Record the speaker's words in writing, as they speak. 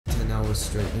hours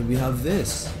straight, and we have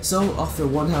this. So after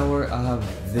 1 hour, I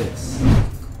have this.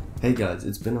 Hey guys,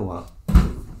 it's been a while.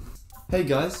 Hey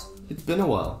guys, it's been a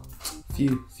while.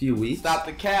 Few weeks. Stop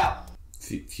the cap.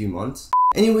 Few months.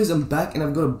 Anyways, I'm back and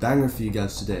I've got a banger for you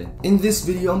guys today. In this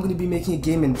video, I'm going to be making a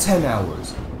game in 10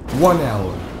 hours, 1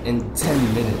 hour, and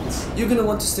 10 minutes. You're going to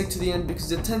want to stick to the end because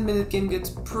the 10-minute game gets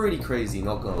pretty crazy,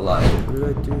 not gonna lie. What did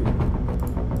I do?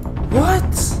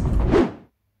 What?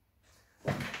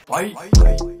 Why?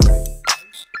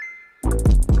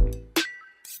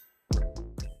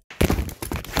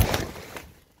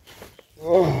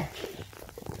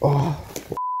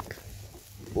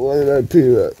 Why did I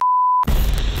do that?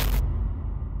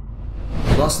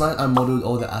 Last night I modeled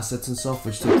all the assets and stuff,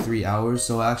 which took 3 hours,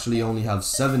 so I actually only have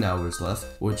 7 hours left,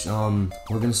 which we're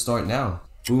gonna start now.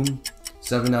 Boom,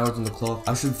 7 hours on the clock.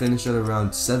 I should finish at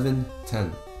around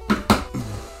 7:10.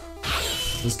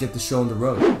 Let's get the show on the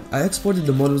road. I exported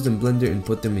the models in Blender and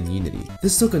put them in Unity.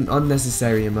 This took an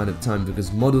unnecessary amount of time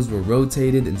because models were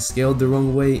rotated and scaled the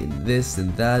wrong way and this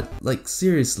and that. Like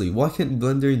seriously, why can't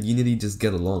Blender and Unity just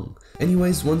get along?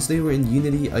 Anyways, once they were in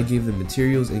Unity, I gave them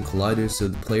materials and colliders so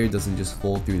the player doesn't just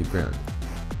fall through the ground.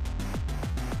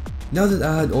 Now that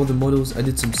I had all the models, I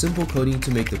did some simple coding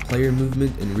to make the player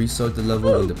movement and restart the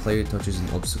level when the player touches an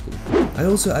obstacle. I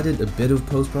also added a bit of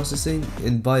post-processing,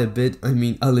 and by a bit, I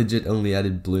mean I legit only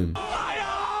added bloom.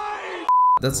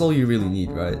 That's all you really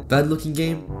need, right? Bad looking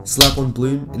game, slap on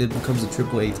bloom, and it becomes a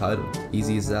AAA title.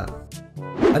 Easy as that.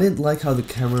 I didn't like how the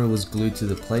camera was glued to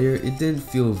the player, it didn't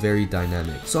feel very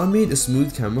dynamic. So I made a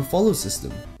smooth camera follow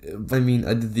system. I mean,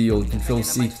 I did the old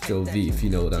Control-C, Control-V if you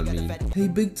know what I mean. Hey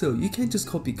Big Toe, you can't just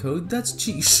copy code, that's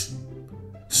cheat.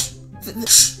 Shh.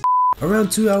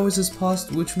 Around 2 hours has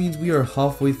passed, which means we are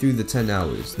halfway through the 10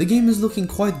 hours. The game is looking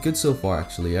quite good so far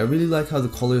actually, I really like how the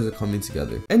colors are coming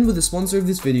together. And with the sponsor of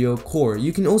this video, Core,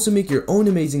 you can also make your own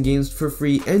amazing games for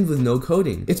free and with no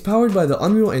coding. It's powered by the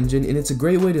Unreal Engine and it's a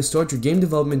great way to start your game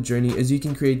development journey as you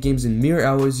can create games in mere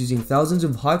hours using thousands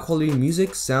of high quality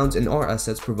music, sounds, and art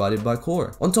assets provided by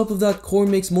Core. On top of that, Core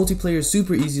makes multiplayer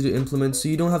super easy to implement so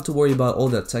you don't have to worry about all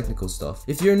that technical stuff.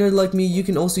 If you're a nerd like me, you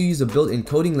can also use a built-in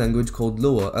coding language called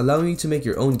Lua, allowing you to make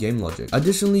your own game logic.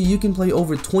 Additionally, you can play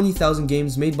over 20,000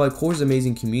 games made by Core's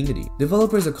amazing community.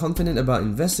 Developers are confident about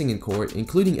investing in Core,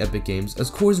 including Epic Games, as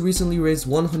Core's recently raised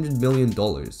 $100 million.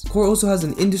 Core also has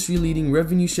an industry-leading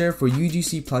revenue share for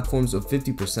UGC platforms of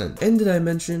 50%. And did I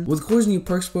mention, with Core's new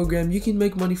perks program, you can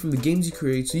make money from the games you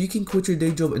create so you can quit your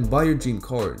day job and buy your dream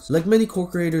cars, like many Core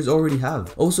creators already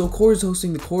have. Also, Core is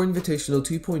hosting the Core Invitational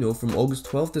 2.0 from August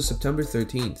 12th to September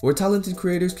 13th, where talented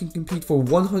creators can compete for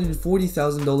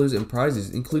 $140,000 in prizes,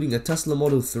 including a Tesla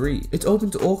Model 3. It's open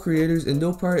to all creators and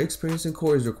no prior experience in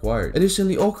Core is required.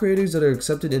 Additionally, all creators that are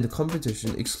accepted in the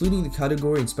competition, excluding the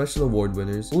category and special award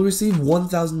winners, will receive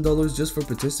 $1,000 just for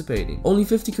participating. Only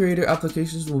 50 creator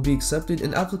applications will be accepted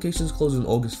and applications close on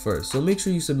August 1st, so make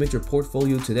sure you submit your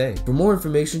portfolio today. For more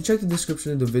information, check the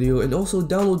description of the video and also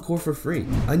download Core for free.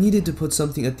 I needed to put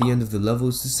something at the end of the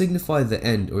levels to signify the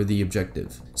end or the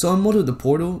objective. So I modeled the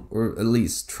portal, or at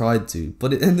least tried to,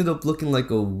 but it ended up looking like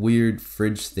a weird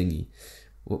fridge thingy.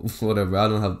 Whatever, I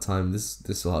don't have time, this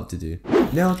will have to do.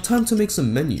 Now, time to make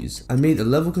some menus. I made a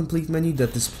level complete menu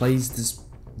that displays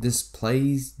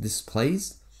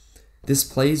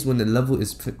when the level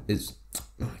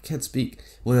I can't speak.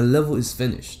 When a level is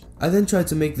finished. I then tried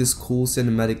to make this cool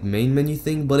cinematic main menu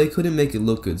thing, but I couldn't make it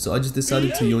look good, so I just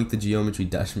decided to yoink the geometry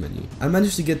dash menu. I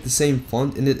managed to get the same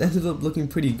font and it ended up looking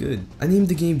pretty good. I named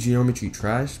the game Geometry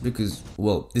Trash because,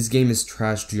 well, this game is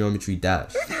trash geometry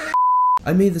dash.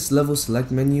 I made this level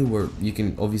select menu where you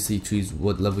can obviously choose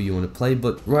what level you want to play,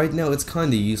 but right now it's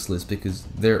kinda useless because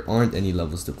there aren't any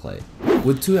levels to play.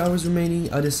 With 2 hours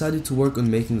remaining, I decided to work on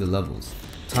making the levels.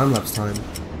 Time-lapse time.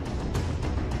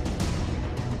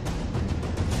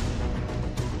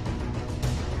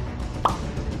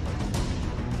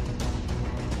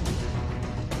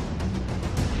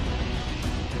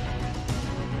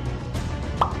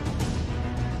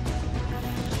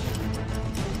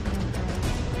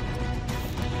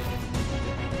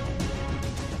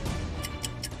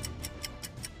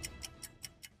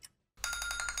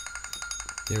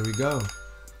 There we go.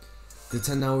 The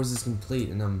 10 hours is complete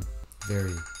and I'm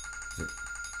very,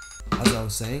 as I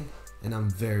was saying, and I'm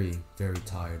very, very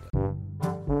tired.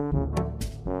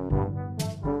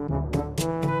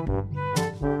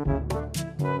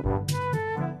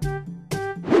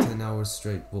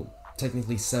 Straight, well,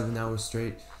 technically 7 hours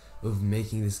straight of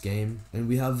making this game, and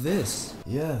we have this.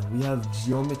 Yeah, we have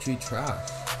Geometry Trash.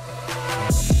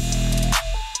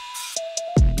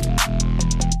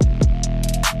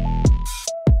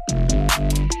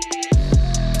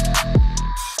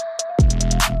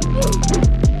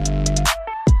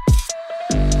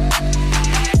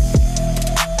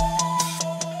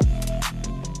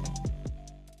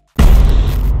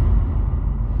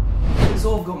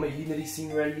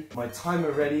 editing ready, my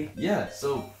timer ready. Yeah,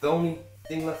 so the only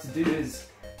thing left to do is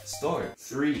start.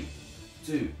 3,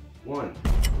 2, 1.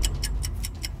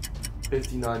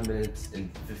 59 minutes and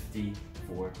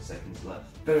 54 seconds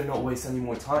left. Better not waste any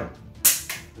more time.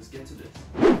 Let's get to this.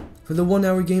 For the 1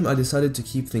 hour game, I decided to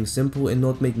keep things simple and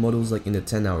not make models like in a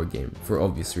 10-hour game, for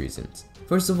obvious reasons.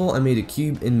 First of all, I made a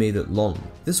cube and made it long.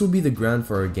 This will be the ground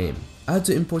for our game. I had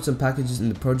to import some packages in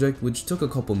the project, which took a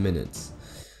couple minutes.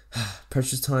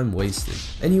 Precious time wasted.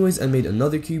 Anyways, I made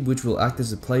another cube which will act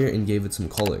as a player and gave it some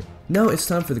color. Now it's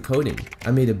time for the coding.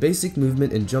 I made a basic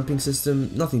movement and jumping system,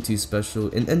 nothing too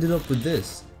special, and ended up with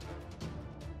this.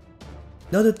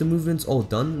 Now that the movement's all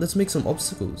done, let's make some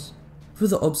obstacles. For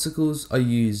the obstacles, I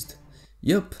used,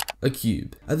 a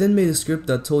cube. I then made a script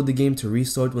that told the game to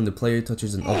restart when the player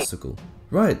touches an obstacle.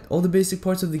 Right, all the basic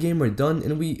parts of the game are done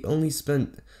and we only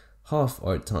spent half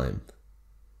our time.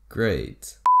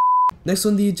 Great. Next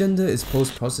on the agenda is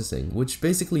post-processing, which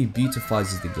basically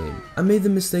beautifies the game. I made the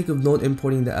mistake of not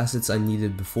importing the assets I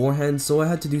needed beforehand, so I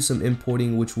had to do some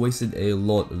importing which wasted a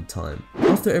lot of time.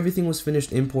 After everything was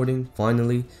finished importing,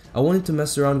 finally, I wanted to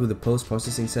mess around with the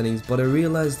post-processing settings, but I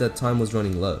realized that time was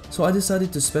running low. So I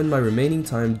decided to spend my remaining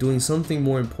time doing something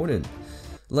more important,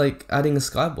 like adding a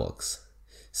skybox.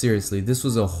 Seriously, this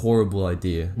was a horrible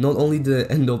idea. Not only did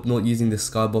I end up not using the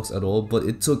skybox at all, but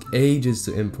it took ages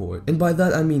to import. And by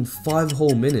that I mean 5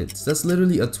 whole minutes. That's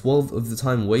literally a 12th of the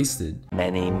time wasted.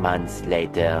 Many months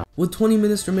later. With 20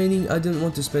 minutes remaining, I didn't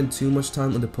want to spend too much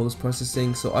time on the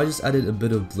post-processing, so I just added a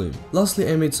bit of bloom. Lastly,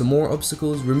 I made some more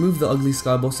obstacles, removed the ugly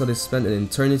skybox that I spent an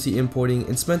eternity importing,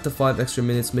 and spent the 5 extra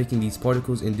minutes making these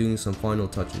particles and doing some final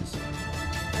touches.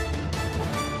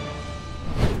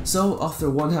 So after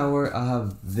 1 hour, I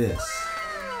have this.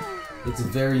 It's a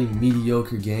very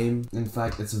mediocre game. In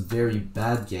fact, it's a very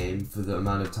bad game for the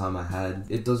amount of time I had.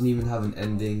 It doesn't even have an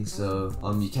ending, so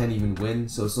you can't even win,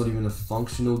 so it's not even a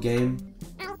functional game.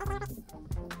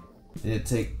 And it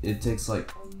takes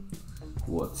like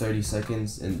what, 30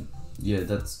 seconds, and yeah,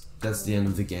 that's the end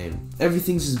of the game.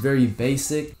 Everything's just very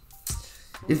basic.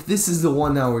 If this is the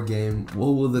 1 hour game, what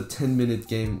will the 10-minute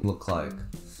game look like?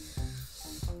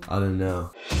 I don't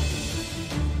know.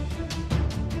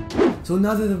 So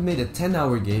now that I've made a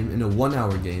 10-hour game and a 1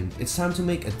 hour game, it's time to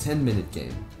make a 10-minute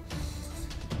game.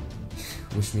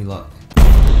 Wish me luck.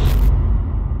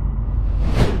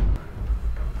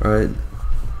 Alright,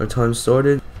 our time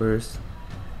started. First,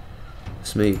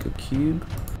 let's make a cube.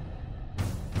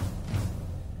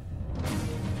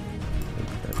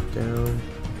 Put that down.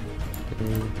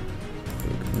 And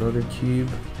make another cube.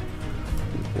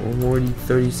 I'm already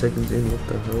 30 seconds in, what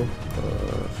the hell?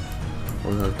 I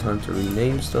don't have time to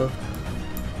rename stuff.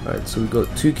 Alright, so we got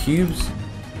 2 cubes.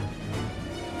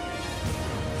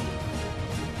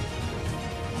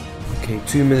 Okay,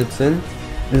 2 minutes in,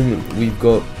 and we've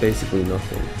got basically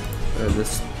nothing. Alright,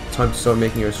 it's time to start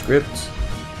making our scripts.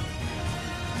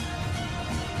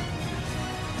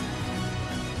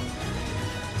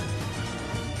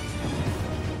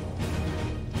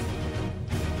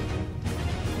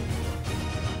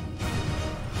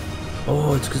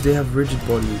 Oh, it's because they have rigid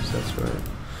bodies, that's right.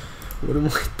 What am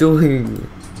I doing?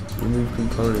 Remove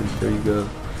components, there you go.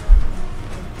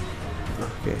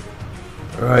 Okay.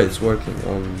 Alright, it's working.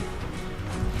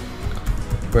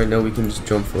 Right now we can just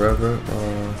jump forever.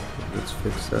 Let's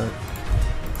fix that.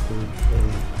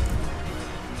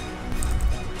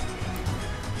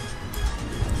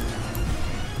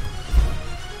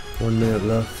 1 minute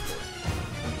left.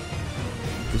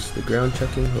 This is the ground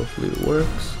checking, hopefully it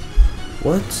works.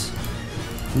 What?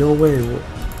 No way.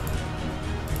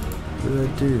 What did I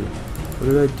do? What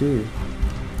did I do?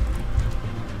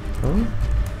 Huh?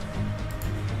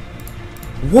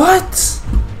 What?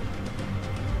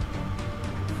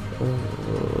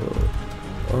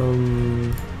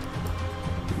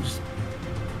 Just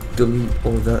delete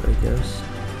all that, I guess.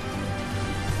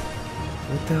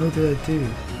 What the hell did I do?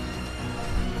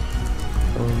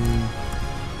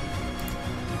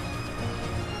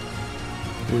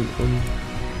 Wait,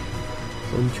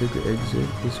 untrigger exit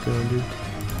is grounded.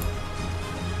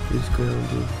 Is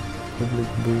grounded. Public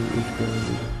bool is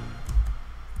grounded.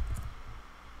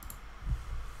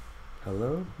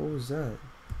 Hello? What was that?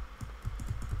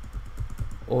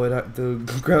 Oh,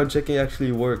 the ground checking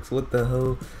actually works. What the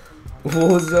hell?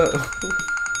 What was that?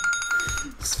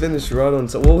 Just finished right on.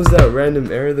 So what was that random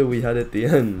error that we had at the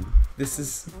end? This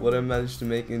is what I managed to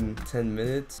make in 10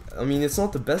 minutes. I mean, it's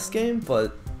not the best game,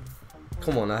 but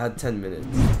come on, I had 10 minutes.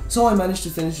 So I managed to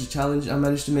finish the challenge. I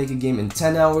managed to make a game in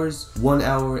 10 hours, 1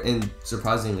 hour, and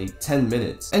surprisingly 10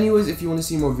 minutes. Anyways, if you want to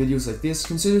see more videos like this,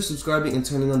 consider subscribing and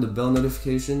turning on the bell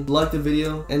notification. Like the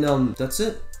video, and that's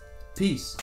it. Peace.